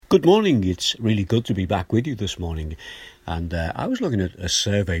Good morning. It's really good to be back with you this morning. And I was looking at a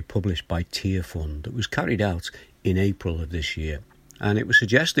survey published by Tearfund that was carried out in April of this year. And it was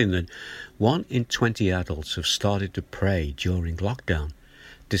suggesting that 1 in 20 adults have started to pray during lockdown,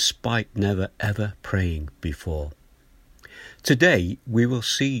 despite never ever praying before. Today, we will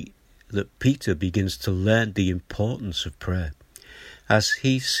see that Peter begins to learn the importance of prayer as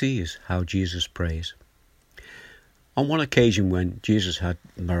he sees how Jesus prays. On one occasion when Jesus had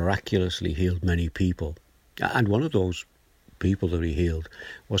miraculously healed many people, and one of those people that he healed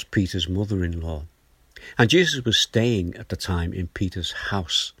was Peter's mother-in-law, and Jesus was staying at the time in Peter's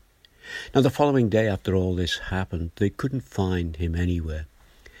house. Now the following day after all this happened, they couldn't find him anywhere,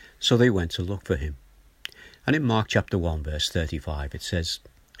 so they went to look for him. And in Mark chapter 1 verse 35 it says,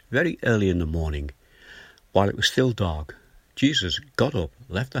 "Very early in the morning, while it was still dark, Jesus got up,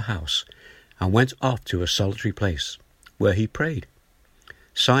 left the house, and went off to a solitary place where he prayed.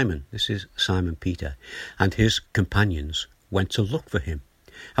 Simon," this is Simon Peter, "and his companions went to look for him.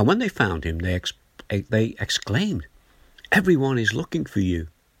 And when they found him, they exclaimed, 'Everyone is looking for you.'"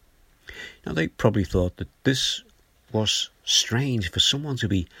 Now they probably thought that this was strange for someone to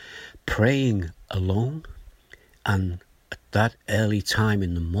be praying alone and at that early time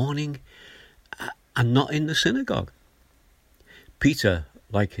in the morning and not in the synagogue. Peter,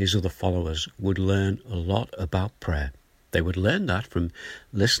 like his other followers, would learn a lot about prayer. They would learn that from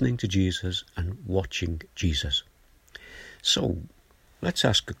listening to Jesus and watching Jesus. So let's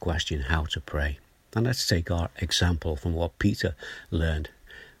ask a question, how to pray. And let's take our example from what Peter learned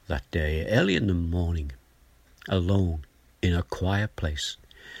that day, early in the morning, alone in a quiet place.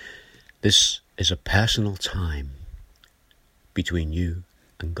 This is a personal time between you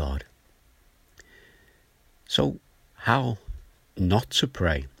and God. So how not to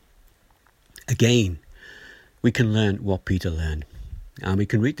pray? Again, we can learn what Peter learned. And we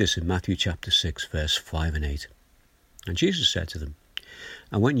can read this in Matthew chapter 6, verse 5 and 8. And Jesus said to them,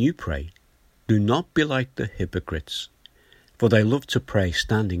 "And when you pray, do not be like the hypocrites, for they love to pray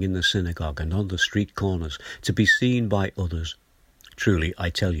standing in the synagogue and on the street corners to be seen by others. Truly, I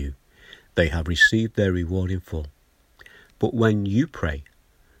tell you, they have received their reward in full. But when you pray,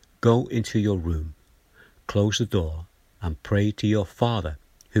 go into your room, close the door, and pray to your Father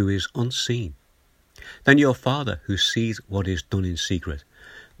who is unseen. Then your Father who sees what is done in secret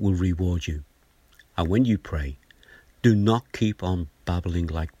will reward you. And when you pray, do not keep on babbling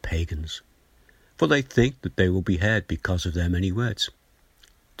like pagans, for they think that they will be heard because of their many words.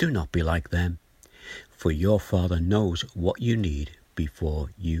 Do not be like them, for your Father knows what you need before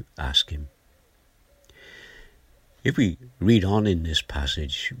you ask him." If we read on in this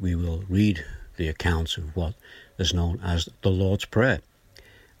passage, we will read the account of what is known as the Lord's Prayer.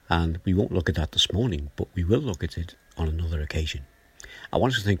 And we won't look at that this morning, but we will look at it on another occasion. I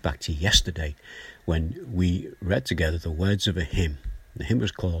want us to think back to yesterday when we read together the words of a hymn. The hymn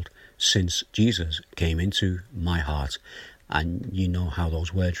was called "Since Jesus Came Into My Heart." And you know how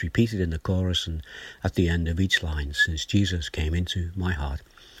those words repeated in the chorus and at the end of each line, "Since Jesus came into my heart."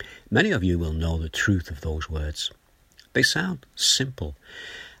 Many of you will know the truth of those words. They sound simple,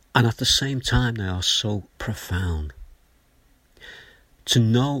 and at the same time they are so profound. To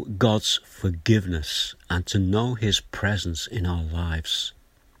know God's forgiveness and to know his presence in our lives.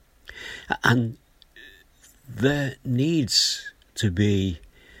 And there needs to be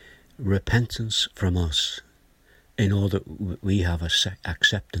repentance from us in order that we have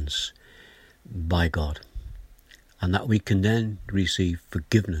acceptance by God. And that we can then receive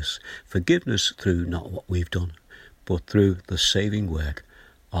forgiveness. Forgiveness through not what we've done, but through the saving work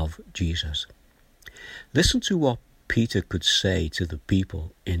of Jesus. Listen to what Peter could say to the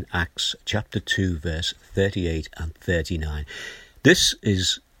people in Acts chapter 2 verse 38 and 39. This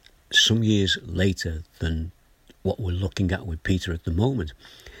is some years later than what we're looking at with Peter at the moment.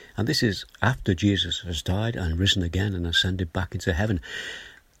 And this is after Jesus has died and risen again and ascended back into heaven.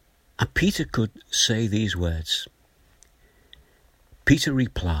 And Peter could say these words. Peter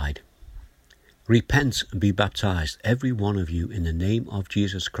replied, "Repent and be baptized, every one of you, in the name of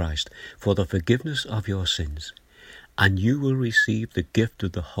Jesus Christ, for the forgiveness of your sins, and you will receive the gift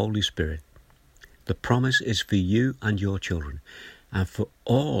of the Holy Spirit. The promise is for you and your children, and for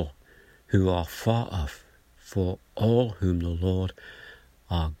all who are far off, for all whom the Lord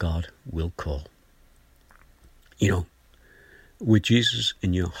our God will call." You know, with Jesus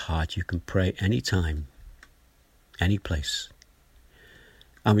in your heart, you can pray anytime, any place.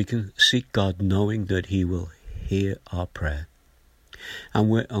 And we can seek God knowing that he will hear our prayer. And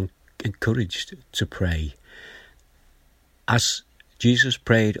we're encouraged to pray as Jesus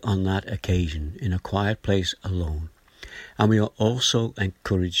prayed on that occasion in a quiet place alone. And we are also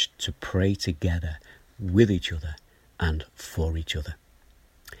encouraged to pray together with each other and for each other.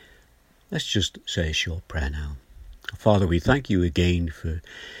 Let's just say a short prayer now. Father, we thank you again for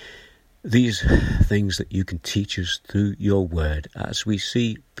these things that you can teach us through your word as we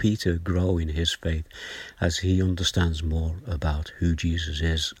see Peter grow in his faith, as he understands more about who Jesus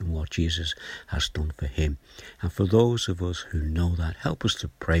is and what Jesus has done for him. And for those of us who know that, help us to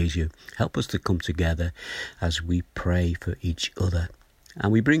praise you. Help us to come together as we pray for each other.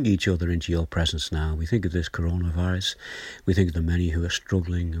 And we bring each other into your presence now. We think of this coronavirus. We think of the many who are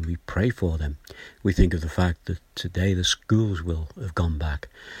struggling, and we pray for them. We think of the fact that today the schools will have gone back,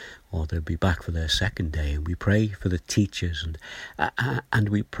 or they'll be back for their second day. And we pray for the teachers, and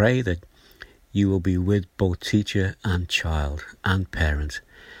we pray that you will be with both teacher and child and parent,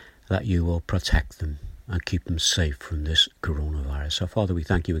 that you will protect them and keep them safe from this coronavirus. So, Father, we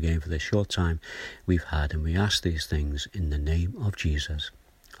thank you again for this short time we've had, and we ask these things in the name of Jesus.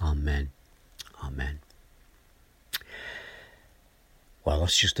 Amen. Amen. Well,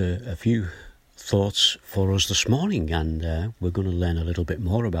 that's just a few thoughts for us this morning, and we're going to learn a little bit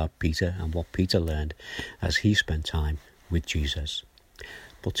more about Peter and what Peter learned as he spent time with Jesus.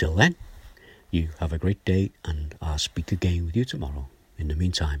 But till then, you have a great day, and I'll speak again with you tomorrow. In the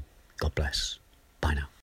meantime, God bless. Bye now.